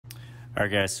All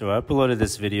right, guys, so I uploaded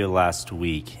this video last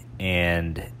week,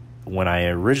 and what I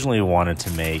originally wanted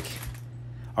to make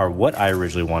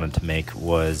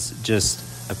was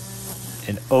just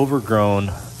an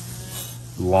overgrown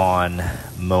lawn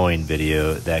mowing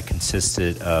video that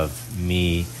consisted of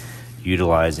me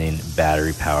utilizing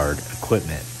battery-powered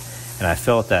equipment. And I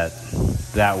felt that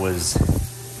that was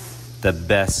the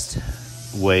best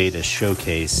way to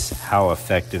showcase how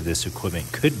effective this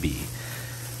equipment could be.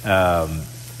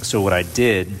 So what I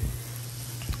did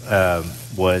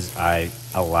was I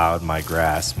allowed my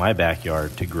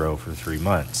backyard, to grow for 3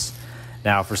 months.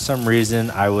 Now, for some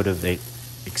reason, I would have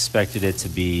expected it to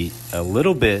be a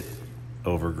little bit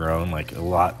overgrown, like a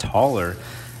lot taller.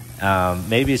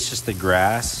 Maybe it's just the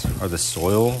grass or the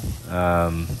soil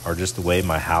or just the way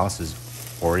my house is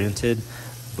oriented,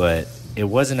 but it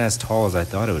wasn't as tall as I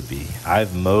thought it would be.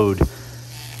 I've mowed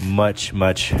much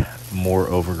more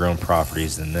overgrown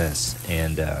properties than this,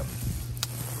 and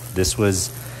it was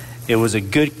a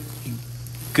good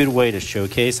way to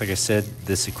showcase, like I said,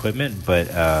 this equipment.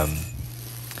 But I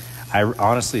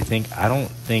honestly I don't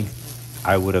think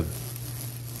I would have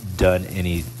done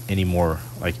any more,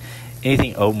 like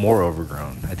anything more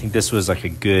overgrown. I think this was like a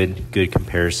good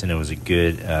comparison. It was a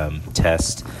good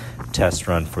test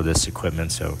run for this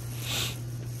equipment, so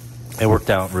it worked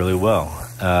out really well.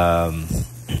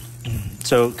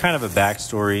 So kind of a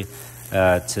backstory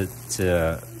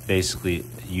to basically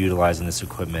utilizing this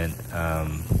equipment.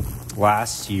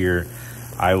 Last year,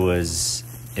 I was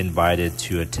invited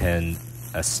to attend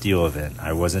a steel event.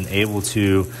 I wasn't able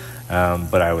to,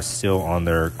 but I was still on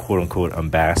their quote-unquote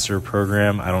ambassador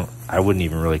program. I wouldn't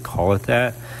even really call it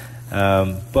that.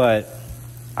 But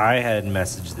I had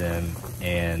messaged them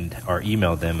or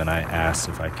emailed them, and I asked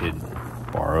if I could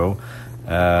borrow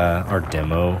or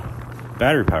demo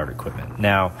battery-powered equipment.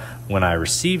 Now, when I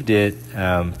received it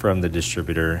from the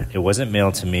distributor, it wasn't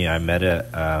mailed to me. I met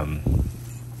a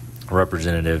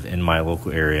representative in my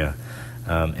local area,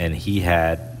 and he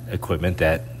had equipment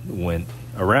that went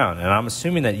around. And I'm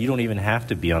assuming that you don't even have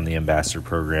to be on the ambassador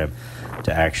program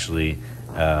to actually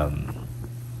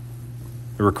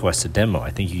request a demo.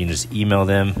 I think you can just email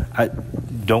them.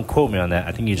 Don't quote me on that.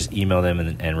 I think you just email them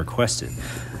and request it.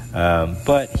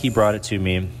 But he brought it to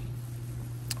me.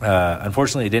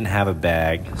 Unfortunately, it didn't have a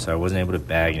bag, so I wasn't able to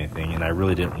bag anything, and I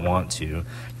really didn't want to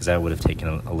because that would have taken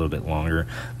a little bit longer.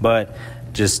 But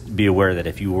just be aware that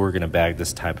if you were going to bag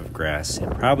this type of grass, it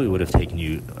probably would have taken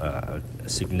you a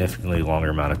significantly longer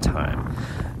amount of time.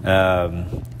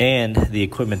 And the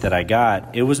equipment that I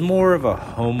got, it was more of a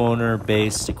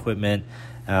homeowner-based equipment.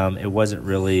 It wasn't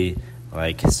really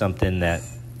like something that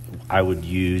I would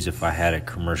use if I had a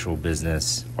commercial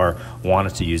business or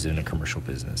wanted to use it in a commercial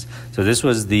business. So this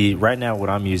was right now what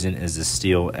I'm using is the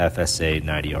Stihl FSA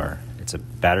 90R. It's a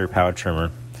battery-powered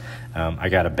trimmer. I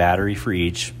got a battery for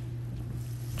each.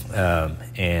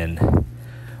 And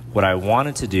what I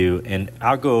wanted to do, and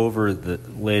I'll go over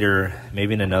later,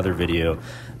 maybe in another video,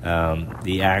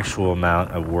 the actual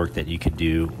amount of work that you could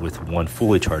do with one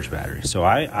fully charged battery. So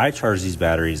I charge these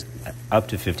batteries up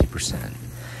to 50%.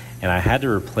 And I had to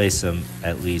replace them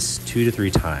at least 2 to 3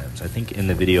 times. I think in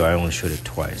the video I only showed it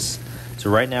twice.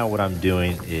 So right now what I'm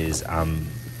doing is and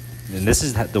this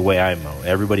is the way I mow.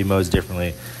 Everybody mows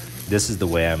differently. This is the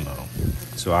way I mow.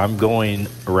 So I'm going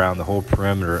around the whole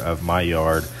perimeter of my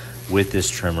yard with this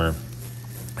trimmer.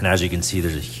 And as you can see,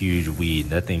 there's a huge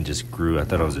weed. That thing just grew. I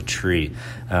thought it was a tree.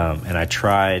 And I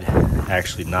tried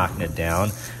actually knocking it down,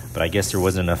 but I guess there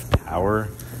wasn't enough power.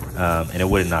 And it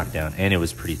wouldn't knock down, and it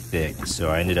was pretty thick. So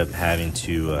I ended up having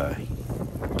to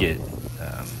get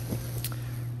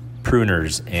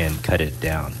pruners and cut it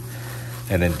down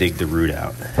and then dig the root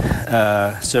out.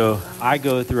 So I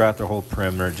go throughout the whole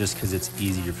perimeter just because it's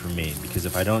easier for me, because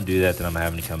if I don't do that, then I'm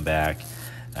having to come back.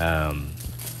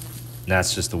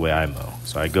 That's just the way I mow.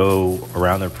 So I go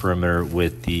around the perimeter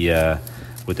with the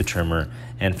trimmer.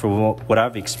 And for what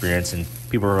I've experienced, and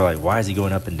people are like, why is he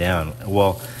going up and down?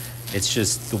 Well, it's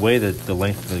just the way that the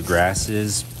length of the grass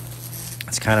is.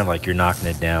 It's kind of like you're knocking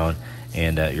it down,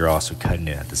 and you're also cutting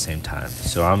it at the same time.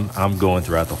 So I'm going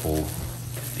throughout the whole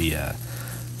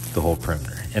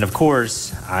perimeter. And of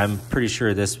course, I'm pretty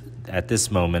sure at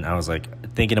this moment I was like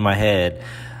thinking in my head,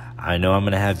 I know I'm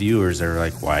going to have viewers that are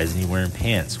like, why isn't he wearing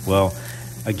pants? Well,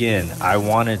 again, I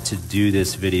wanted to do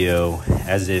this video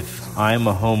as if I'm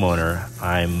a homeowner.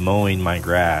 I'm mowing my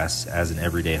grass as an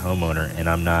everyday homeowner, and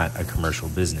I'm not a commercial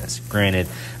business. Granted,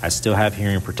 I still have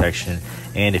hearing protection,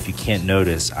 and if you can't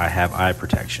notice, I have eye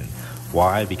protection.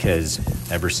 Why? Because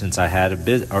ever since I had a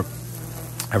business,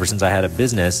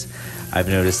 I've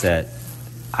noticed that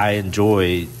I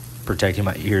enjoy protecting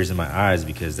my ears and my eyes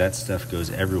because that stuff goes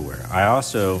everywhere. I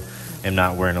also am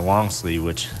not wearing a long sleeve,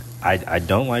 which I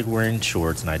don't like wearing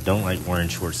shorts, and I don't like wearing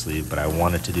short sleeve, but I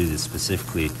wanted to do this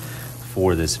specifically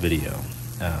for this video.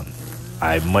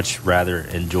 I much rather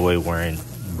enjoy wearing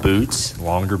boots,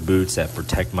 longer boots that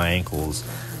protect my ankles,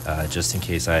 just in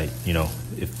case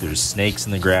if there's snakes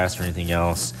in the grass or anything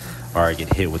else, or I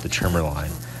get hit with the trimmer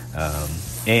line.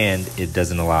 And it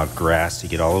doesn't allow grass to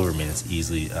get all over me. It's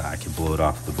easily, I can blow it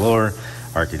off with the blower,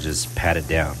 or I could just pat it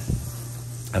down.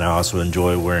 And I also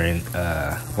enjoy wearing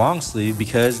long sleeve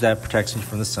because that protects me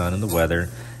from the sun and the weather,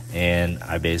 and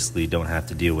I basically don't have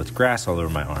to deal with grass all over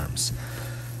my arms.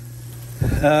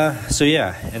 So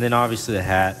yeah, and then obviously the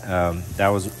hat, that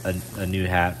was a new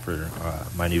hat for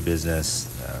my new business,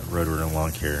 Rotor and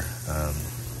Lawn Care.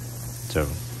 So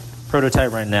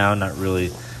prototype right now, not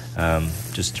really,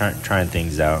 just trying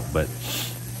things out. But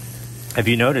if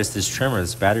you notice, this trimmer,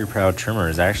 this battery powered trimmer,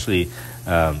 is actually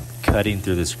cutting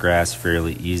through this grass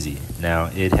fairly easy. Now,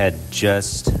 it had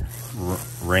just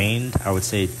rained, I would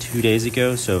say 2 days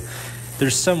ago, so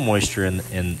there's some moisture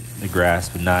in the grass,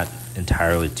 but not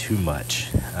entirely too much.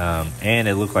 And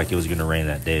it looked like it was going to rain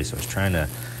that day, so I was trying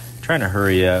to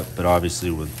hurry up, but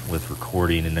obviously with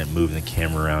recording and then moving the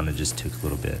camera around, it just took a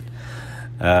little bit.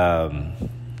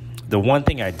 The one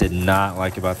thing I did not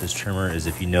like about this trimmer is,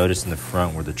 if you notice in the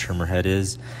front where the trimmer head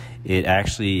is, it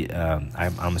actually,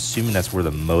 I'm assuming that's where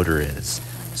the motor is.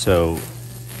 So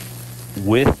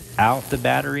without the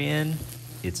battery in,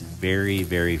 it's very,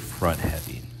 very front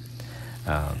heavy.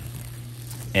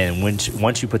 And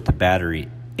once you put the battery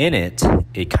in it,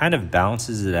 it kind of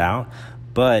balances it out,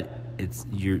 but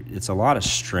it's a lot of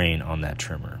strain on that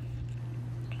trimmer.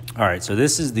 All right, so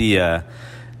this is the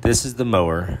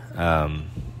mower.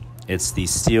 It's the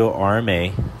Steel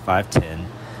RMA 510.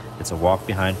 It's a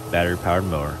walk-behind battery-powered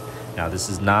mower. Now, this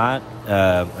is not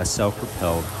a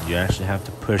self-propelled. You actually have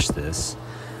to push this.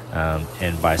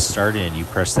 And by starting, you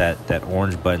press that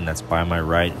orange button that's by my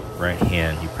right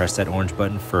hand. You press that orange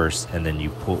button first, and then you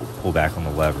pull back on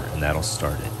the lever, and that'll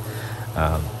start it.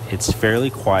 It's fairly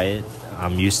quiet.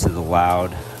 I'm used to the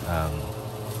loud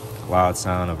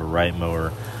sound of a Wright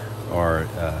mower or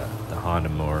the Honda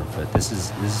mower, but this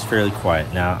is fairly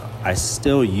quiet. Now, I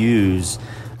still use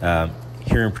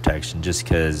hearing protection just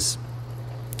because.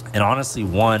 And honestly,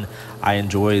 I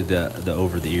enjoy the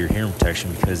over-the-ear hearing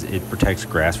protection because it protects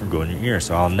grass from going in your ear.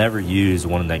 So I'll never use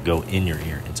one that go in your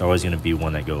ear. It's always going to be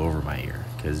one that go over my ear,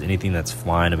 because anything that's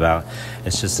flying about,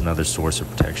 it's just another source of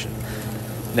protection.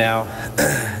 Now,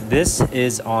 this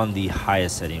is on the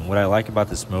highest setting. What I like about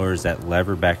this mower is that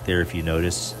lever back there, if you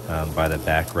notice, by the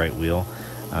back right wheel.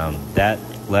 That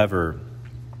lever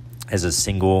is a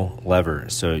single lever,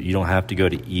 so you don't have to go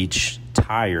to each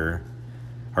tire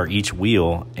or each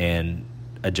wheel and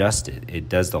adjust it. It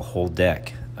does the whole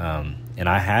deck. And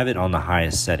I have it on the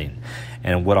highest setting.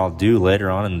 And what I'll do later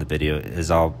on in the video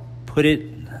is I'll put it,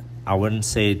 I wouldn't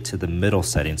say to the middle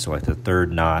setting, so like the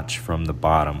third notch from the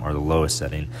bottom or the lowest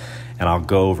setting, and I'll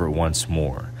go over it once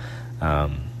more.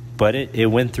 But it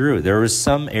went through. There was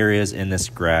some areas in this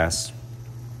grass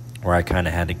where I kind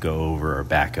of had to go over or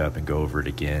back up and go over it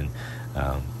again.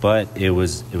 But it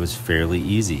was fairly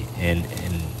easy. And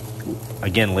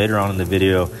again, later on in the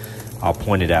video, I'll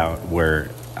point it out where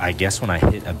I guess when I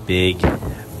hit a big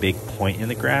point in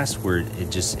the grass where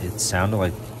it sounded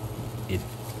like it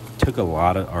took drew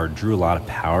a lot of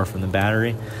power from the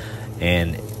battery,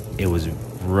 and it was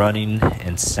running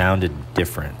and sounded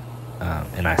different.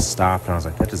 And I stopped and I was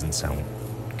like, that doesn't sound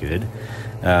good.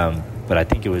 But I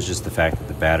think it was just the fact that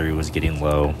the battery was getting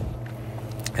low,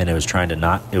 and it was trying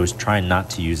not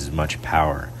to use as much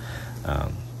power.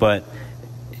 But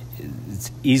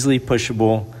it's easily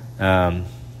pushable,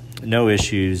 no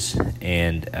issues,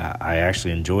 and I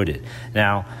actually enjoyed it.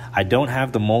 Now, I don't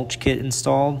have the mulch kit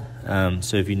installed,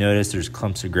 so if you notice, there's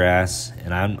clumps of grass,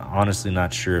 and I'm honestly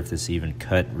not sure if this even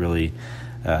cut really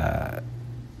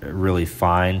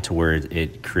fine to where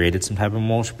it created some type of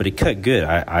mulch, but it cut good.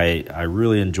 I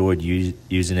really enjoyed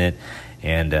using it,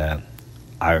 and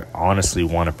I honestly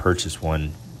want to purchase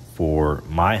one for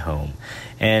my home.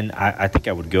 And I think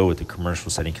I would go with the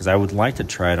commercial setting, because I would like to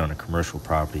try it on a commercial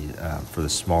property for the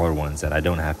smaller ones that I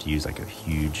don't have to use like a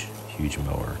huge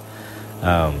mower.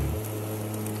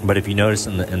 But if you notice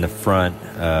in the front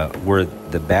where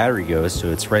the battery goes,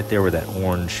 so it's right there where that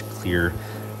orange clear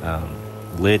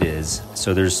lid is.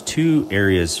 So there's two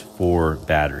areas for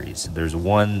batteries. There's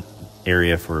one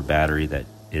area for a battery that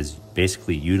is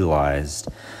basically utilized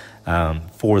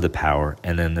for the power,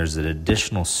 and then there's an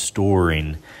additional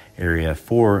storing area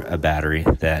for a battery,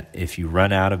 that if you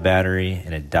run out of battery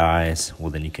and it dies, well,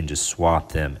 then you can just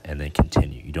swap them and then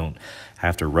continue. You don't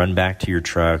have to run back to your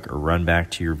truck or run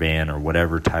back to your van or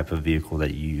whatever type of vehicle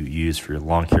that you use for your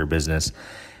lawn care business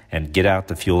and get out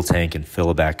the fuel tank and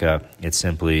fill it back up. It's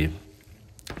simply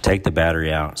take the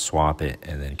battery out, swap it,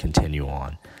 and then continue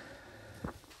on.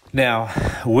 Now,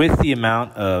 with the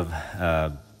amount of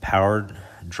power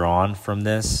drawn from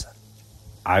this,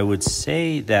 I would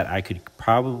say that I could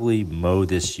probably mow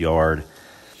this yard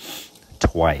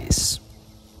twice.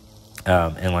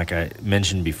 And like I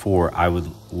mentioned before, I would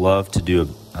love to do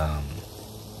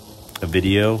a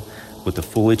video with a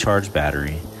fully charged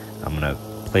battery. I'm going to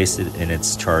place it in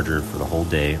its charger for the whole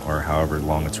day or however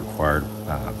long it's required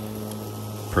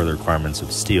per the requirements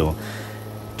of steel.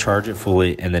 Charge it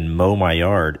fully and then mow my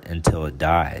yard until it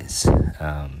dies,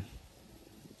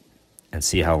 and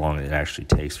see how long it actually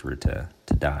takes for it to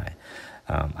die.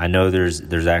 I know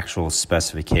there's actual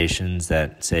specifications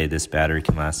that say this battery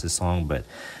can last this long, but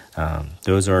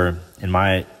those are, in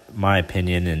my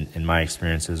opinion and in my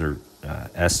experience, those are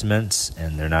estimates,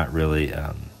 and they're not really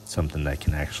something that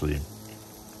can actually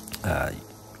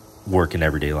work in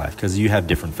everyday life, because you have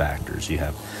different factors. You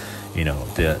have,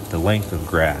 the length of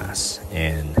grass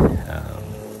and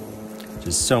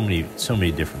just so many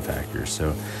different factors.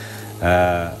 So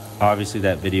obviously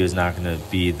that video is not going to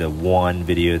be the one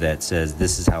video that says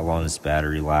this is how long this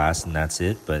battery lasts and that's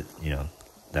it, but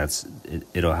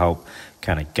it'll help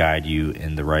kind of guide you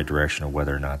in the right direction of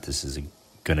whether or not this is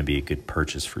going to be a good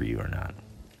purchase for you or not.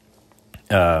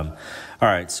 All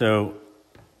right, so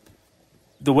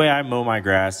the way I mow my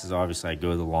grass is obviously I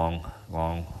go the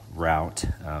long route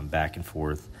back and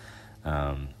forth,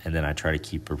 and then I try to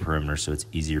keep a perimeter so it's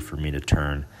easier for me to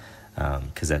turn,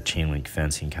 because that chain link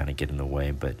fence can kind of get in the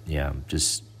way. But yeah, I'm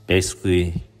just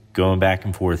basically going back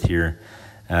and forth here,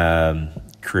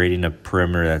 creating a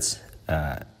perimeter that's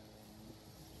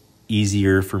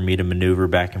easier for me to maneuver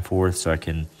back and forth, so I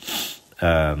can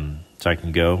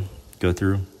go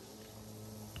through.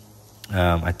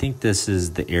 I think this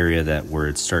is the area where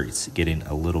it starts getting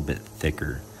a little bit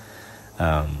thicker,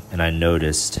 and I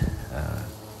noticed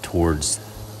towards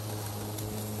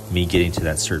me getting to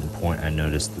that certain point, I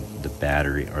noticed the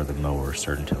battery or the mower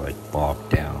starting to bog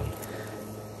down.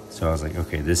 So I was like,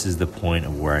 okay, this is the point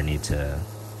of where I need to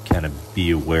kind of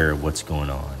be aware of what's going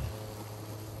on.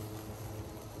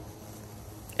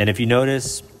 And if you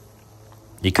notice,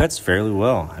 it cuts fairly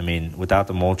well. I mean, without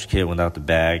the mulch kit, without the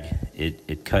bag,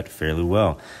 it cut fairly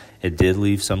well. It did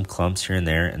leave some clumps here and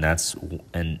there, and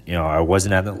I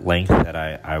wasn't at the length that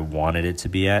I wanted it to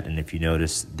be at. And if you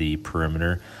notice the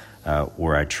perimeter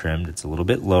where I trimmed, it's a little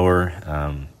bit lower,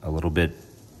 a little bit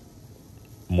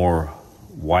more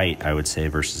white, I would say,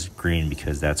 versus green,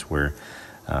 because that's where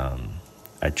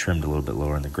I trimmed a little bit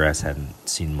lower and the grass hadn't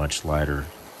seen much light, or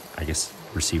I guess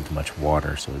received much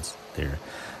water, so it's there.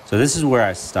 So this is where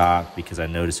I stopped because I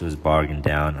noticed it was bogging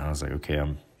down. I was like, okay, I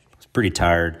was pretty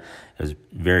tired. It was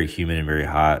very humid and very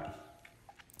hot.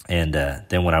 And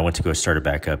then when I went to go start it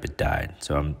back up, it died.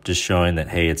 So I'm just showing that,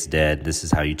 hey, it's dead. This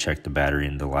is how you check the battery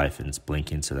into life, and it's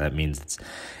blinking. So that means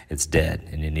it's dead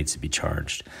and it needs to be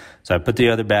charged. So I put the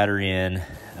other battery in.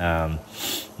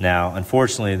 Now,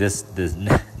 unfortunately,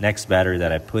 the next battery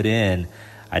that I put in,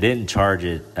 I didn't charge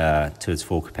it to its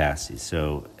full capacity.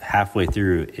 So halfway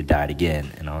through, it died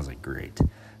again. And I was like, great.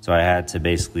 So I had to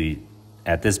basically,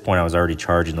 at this point, I was already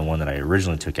charging the one that I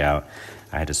originally took out.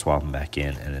 I had to swap them back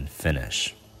in and then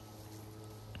finish.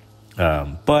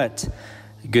 But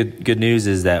good news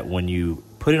is that when you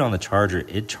put it on the charger,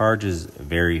 it charges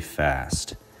very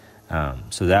fast.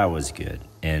 So that was good.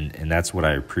 And that's what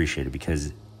I appreciated,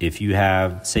 because if you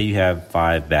have, say you have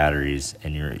 5 batteries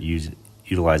and you're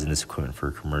utilizing this equipment for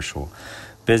a commercial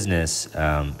business,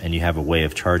 and you have a way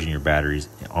of charging your batteries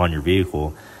on your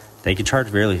vehicle, they can charge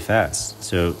fairly fast.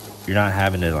 So you're not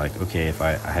having to okay, if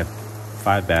I have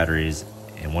 5 batteries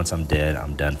and once I'm dead,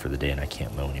 I'm done for the day and I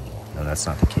can't mow anymore. No, that's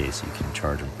not the case. You can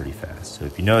charge them pretty fast. So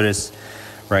if you notice,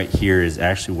 right here is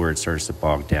actually where it starts to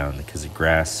bog down, because the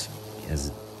grass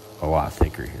is a lot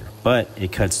thicker here, but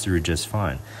it cuts through just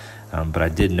fine. But I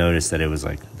did notice that it was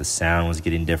the sound was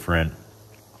getting different.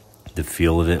 The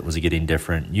feel of it was getting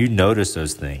different. You notice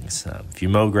those things. If you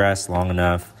mow grass long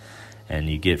enough and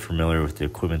you get familiar with the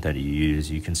equipment that you use,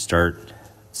 you can start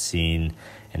seeing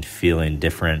and feeling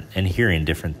different and hearing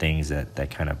different things that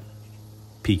kind of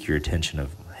pique your attention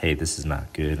of, hey, this is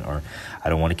not good, or I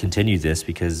don't want to continue this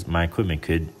because my equipment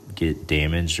could get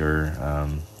damaged or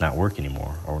not work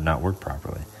anymore, or not work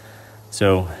properly.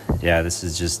 So yeah, this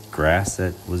is just grass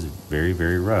that was very,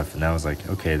 very rough. And I was like,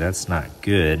 okay, that's not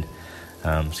good.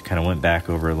 So kind of went back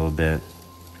over a little bit,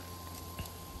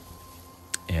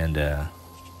 and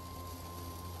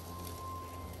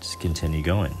just continue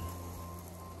going.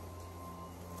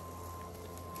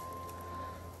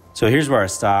 So here's where I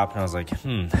stopped, and I was like,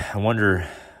 I wonder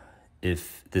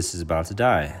if this is about to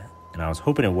die. And I was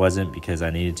hoping it wasn't because I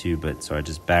needed to, but so I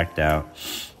just backed out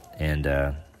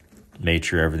and made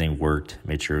sure everything worked,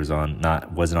 made sure it was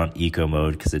wasn't on eco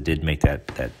mode, because it did make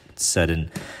that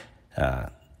sudden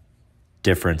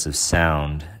difference of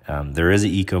sound. There is an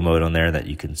eco mode on there that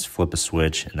you can flip a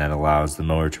switch, and that allows the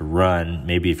mower to run.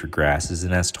 Maybe if your grass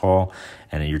isn't as tall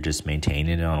and you're just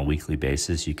maintaining it on a weekly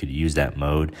basis, you could use that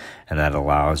mode, and that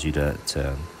allows you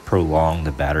to prolong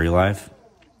the battery life.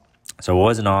 So it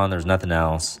wasn't on, there's nothing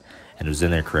else, and it was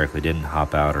in there correctly, didn't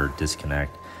hop out or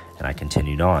disconnect, and I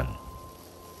continued on.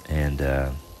 And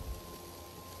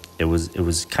it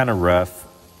was kind of rough,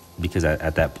 because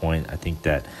at that point I think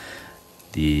that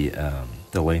the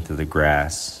length of the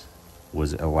grass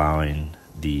was allowing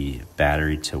the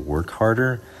battery to work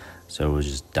harder, so it was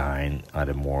just dying at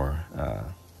a more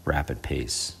rapid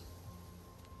pace.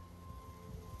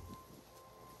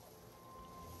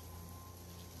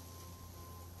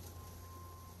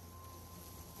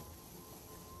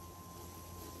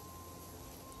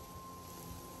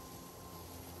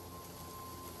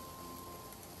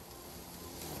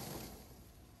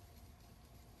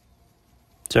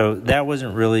 So that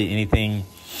wasn't really anything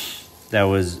that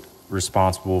was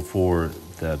responsible for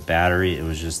the battery. It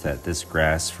was just that this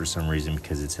grass, for some reason,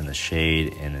 because it's in the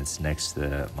shade and it's next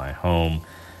to my home,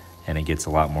 and it gets a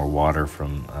lot more water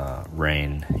from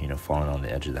rain, falling on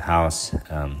the edge of the house.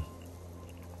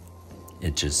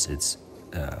 It's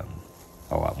a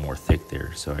lot more thick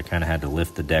there. So I kind of had to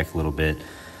lift the deck a little bit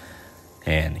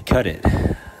and cut it.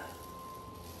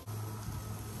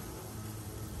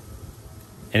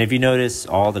 And if you notice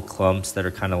all the clumps that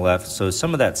are kind of left, so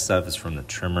some of that stuff is from the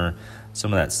trimmer,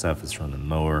 some of that stuff is from the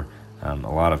mower, a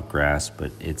lot of grass,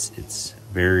 but it's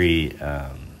very,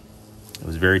 it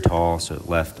was very tall, so it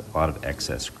left a lot of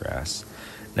excess grass.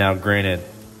 Now, granted,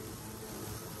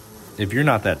 if you're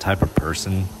not that type of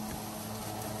person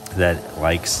that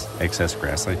likes excess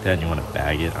grass like that and you want to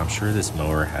bag it, I'm sure this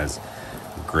mower has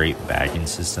a great bagging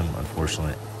system.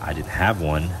 Unfortunately, I didn't have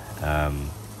one,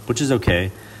 which is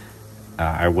okay.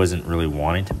 I wasn't really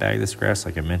wanting to bag this grass,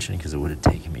 like I mentioned, because it would have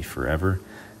taken me forever.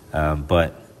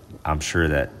 But I'm sure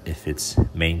that if it's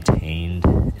maintained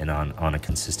and on a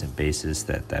consistent basis,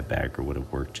 that bagger would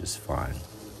have worked just fine.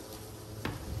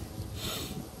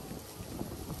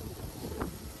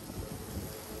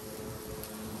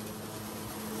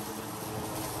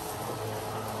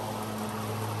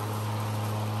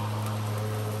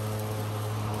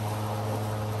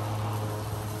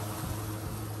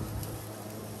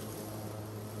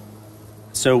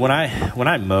 So when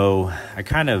I mow, I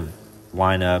kind of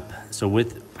line up. So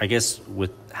with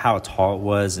how tall it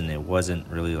was, and it wasn't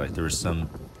really like there was some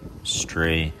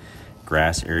stray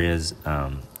grass areas,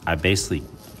 I basically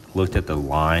looked at the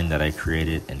line that I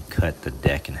created and cut the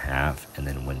deck in half and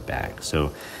then went back.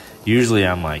 So usually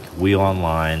I'm like wheel on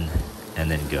line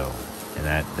and then go. And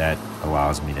that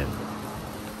allows me to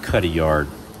cut a yard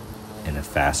in a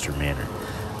faster manner.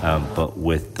 But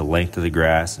with the length of the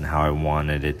grass and how I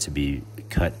wanted it to be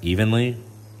cut evenly,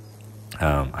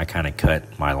 I kind of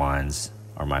cut my lines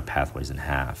or my pathways in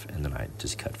half, and then I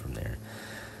just cut from there.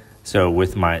 So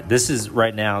with this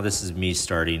is me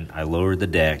starting. I lowered the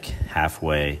deck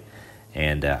halfway,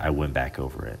 and I went back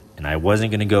over it. And I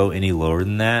wasn't going to go any lower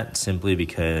than that, simply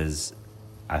because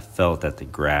I felt that the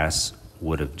grass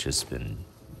would have just been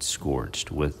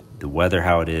scorched with the weather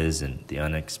how it is and the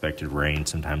unexpected rain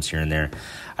sometimes here and there.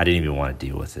 I didn't even want to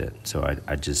deal with it. So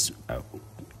I just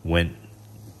went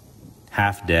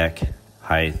half deck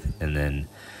height and then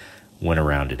went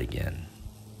around it again.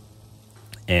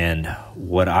 And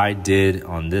what I did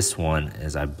on this one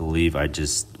is I believe I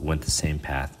just went the same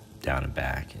path down and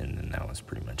back, and then that was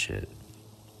pretty much it.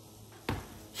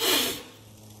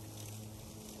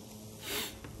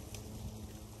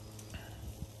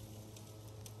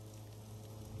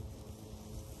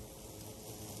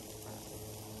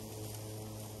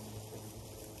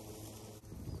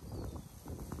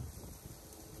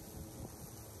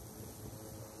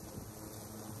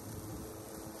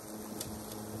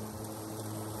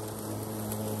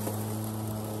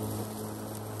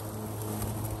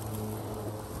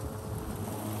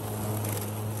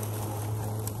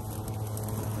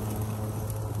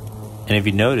 And if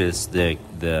you notice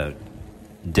the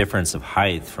difference of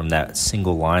height from that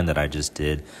single line that I just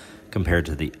did compared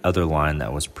to the other line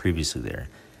that was previously there.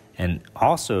 And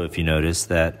also, if you notice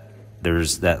that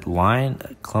there's that line,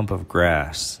 a clump of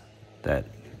grass, that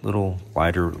little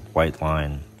lighter white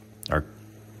line or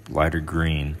lighter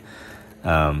green,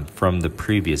 from the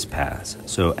previous pass.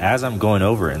 So as I'm going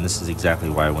over it, and this is exactly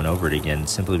why I went over it again,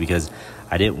 simply because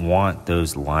I didn't want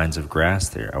those lines of grass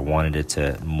there. I wanted it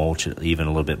to mulch it even a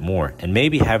little bit more. And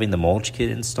maybe having the mulch kit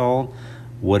installed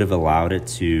would have allowed it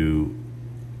to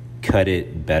cut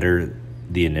it better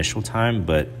the initial time.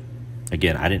 But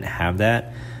again, I didn't have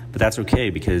that. But that's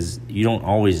okay, because you don't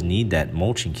always need that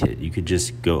mulching kit. You could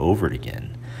just go over it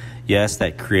again. Yes,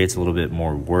 that creates a little bit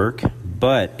more work,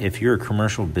 but if you're a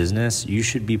commercial business, you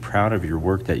should be proud of your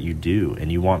work that you do,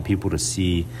 and you want people to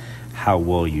see how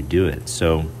well you do it.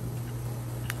 So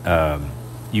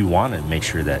you want to make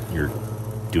sure that you're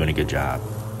doing a good job,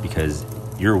 because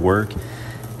your work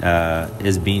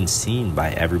is being seen by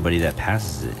everybody that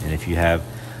passes it. And if you have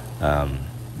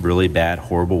really bad,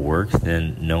 horrible work,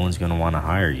 then no one's going to want to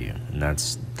hire you. And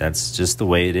that's just the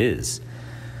way it is.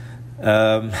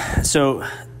 So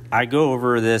I go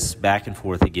over this back and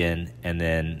forth again, and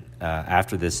then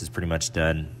after this is pretty much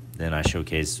done, then I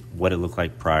showcase what it looked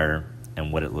like prior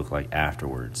and what it looked like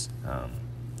afterwards.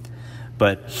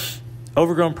 But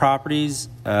overgrown properties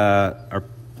are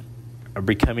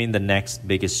becoming the next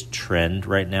biggest trend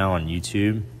right now on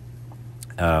YouTube,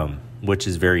 which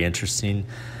is very interesting.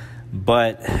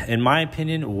 But in my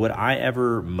opinion, would I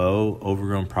ever mow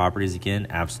overgrown properties again?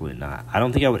 Absolutely not. I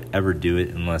don't think I would ever do it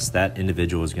unless that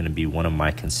individual is going to be one of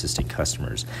my consistent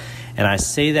customers. And I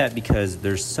say that because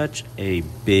there's such a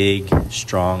big,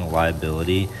 strong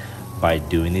liability by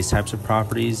doing these types of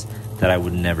properties that I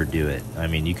would never do it. I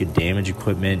mean, you could damage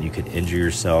equipment, you could injure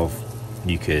yourself,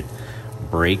 you could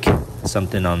break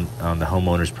something on the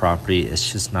homeowner's property.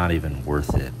 It's just not even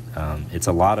worth it. It's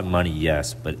a lot of money,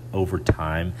 yes, but over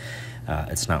time,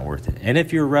 it's not worth it. And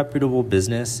if you're a reputable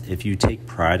business, if you take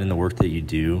pride in the work that you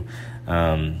do,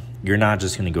 you're not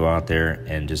just going to go out there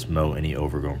and just mow any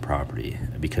overgrown property,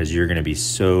 because you're going to be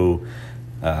so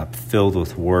filled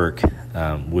with work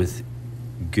with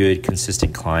good,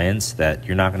 consistent clients that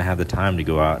you're not going to have the time to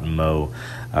go out and mow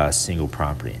a single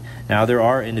property. Now, there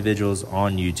are individuals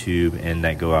on YouTube and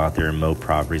that go out there and mow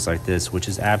properties like this, which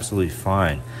is absolutely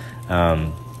fine.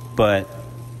 But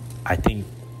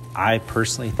I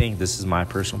personally think, this is my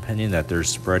personal opinion, that they're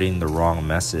spreading the wrong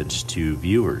message to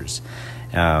viewers.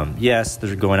 Yes,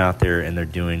 they're going out there and they're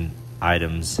doing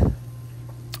items,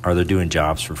 or they're doing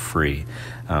jobs for free,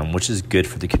 which is good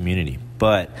for the community.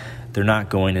 But they're not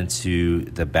going into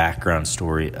the background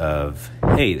story of,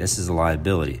 hey, this is a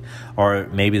liability. Or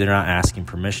maybe they're not asking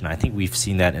permission. I think we've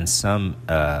seen that in some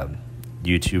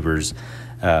YouTubers'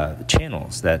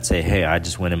 channels that say, hey, I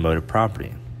just went and mowed a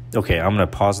property. Okay, I'm going to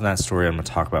pause on that story. I'm going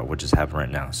to talk about what just happened right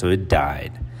now. So it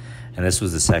died. And this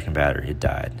was the second battery. It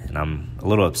died. And I'm a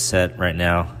little upset right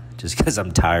now just because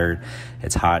I'm tired.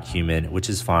 It's hot, humid, which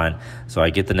is fine. So I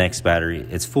get the next battery.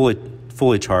 It's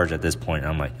fully charged at this point.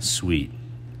 I'm like, sweet.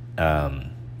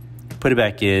 Put it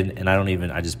back in, and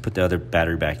I just put the other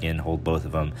battery back in, hold both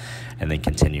of them, and then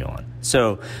continue on.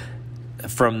 So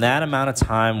from that amount of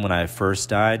time when I first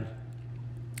died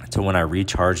to when I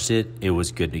recharged it, it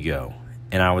was good to go.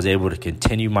 And I was able to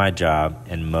continue my job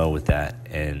and mow with that.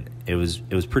 And it was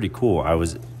pretty cool. I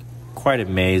was quite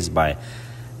amazed by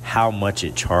how much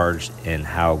it charged and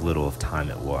how little of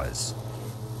time it was.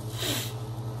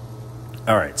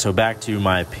 All right, so back to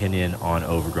my opinion on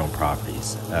overgrown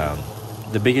properties.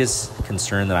 The biggest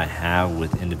concern that I have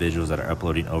with individuals that are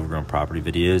uploading overgrown property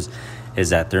videos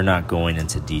is that they're not going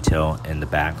into detail and the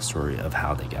backstory of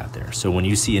how they got there. So when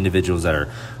you see individuals that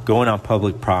are going on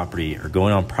public property or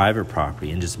going on private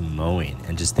property and just mowing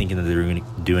and just thinking that they're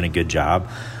doing a good job,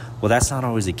 well, that's not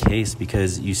always the case,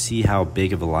 because you see how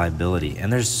big of a liability.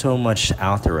 And there's so much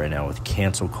out there right now with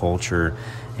cancel culture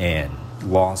and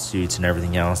lawsuits and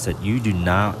everything else that you do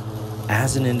not,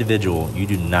 as an individual, you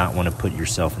do not want to put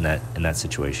yourself in that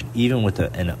situation. Even with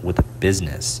a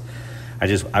business,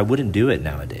 I wouldn't do it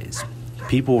nowadays.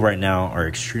 People right now are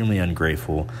extremely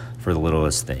ungrateful for the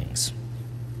littlest things,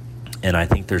 and I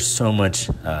think there's so much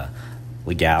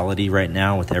legality right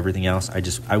now with everything else.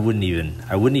 I wouldn't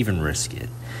even risk it.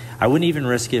 I wouldn't even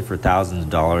risk it for thousands of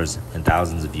dollars and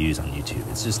thousands of views on YouTube.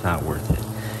 It's just not worth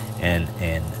it.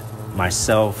 And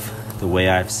myself, the way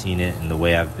I've seen it and the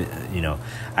way I've been,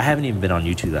 I haven't even been on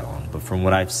YouTube that long, but from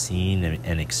what I've seen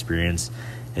and experienced,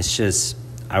 it's just,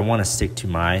 I want to stick to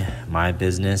my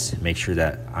business, make sure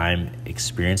that I'm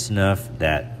experienced enough,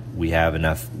 that we have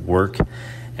enough work,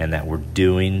 and that we're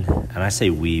doing, and I say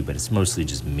we, but it's mostly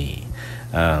just me,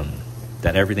 that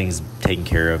everything's taken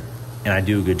care of, and I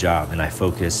do a good job, and I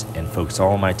focus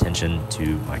all my attention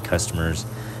to my customers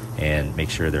and make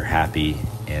sure they're happy,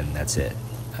 and that's it.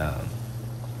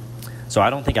 So I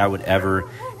don't think I would ever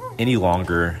any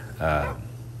longer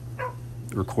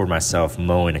record myself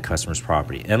mowing a customer's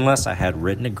property unless I had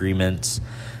written agreements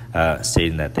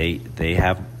stating that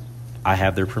I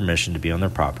have their permission to be on their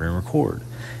property and record.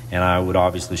 And I would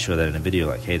obviously show that in a video,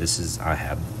 like, hey, I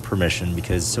have permission,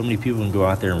 because so many people can go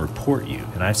out there and report you.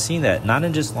 And I've seen that not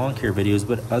in just lawn care videos,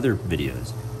 but other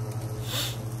videos,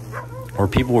 or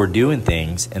people were doing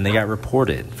things and they got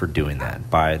reported for doing that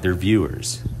by their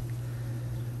viewers.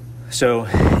 So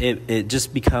it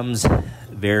just becomes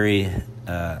very,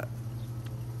 I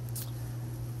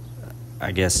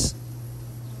guess,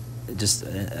 just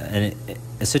a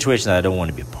situation that I don't want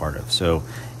to be a part of. So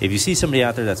if you see somebody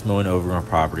out there that's mowing over on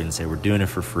property and say, we're doing it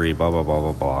for free, blah, blah,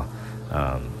 blah, blah,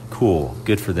 blah, cool,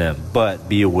 good for them. But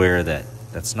be aware that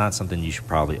that's not something you should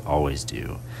probably always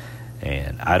do.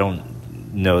 And I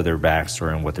don't know their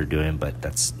backstory and what they're doing, but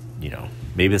that's,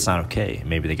 maybe it's not okay.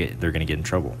 Maybe they're going to get in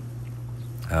trouble.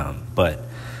 But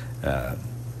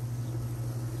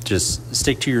just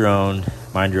stick to your own,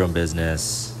 mind your own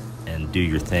business, and do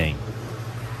your thing.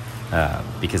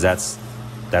 Because that's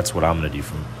what I'm going to do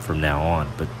from now on.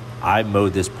 But I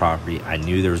mowed this property. I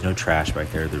knew there was no trash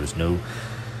back there. There was no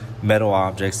metal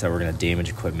objects that were going to damage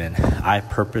equipment. I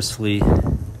purposefully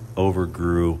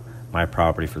overgrew my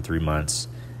property for 3 months,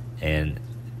 and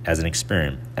as an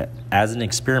experiment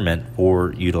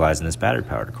for utilizing this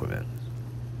battery-powered equipment.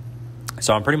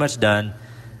 So I'm pretty much done.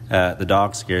 The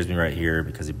dog scares me right here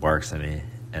because he barks at me,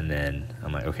 and then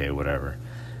I'm like, okay, whatever.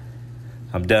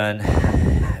 I'm done.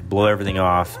 Blow everything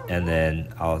off, and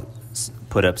then I'll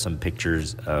put up some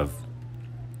pictures of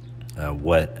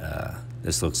what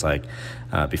this looks like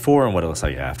before and what it looks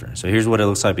like after. So here's what it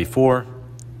looks like before,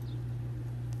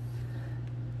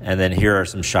 and then here are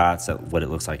some shots of what it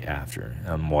looks like after.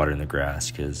 I'm watering the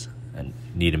grass because I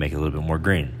need to make it a little bit more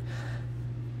green.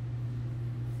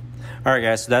 All right,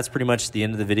 guys, so that's pretty much the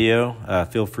end of the video.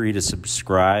 Feel free to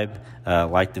subscribe,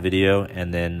 like the video,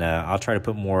 and then I'll try to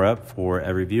put more up for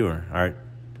every viewer. All right.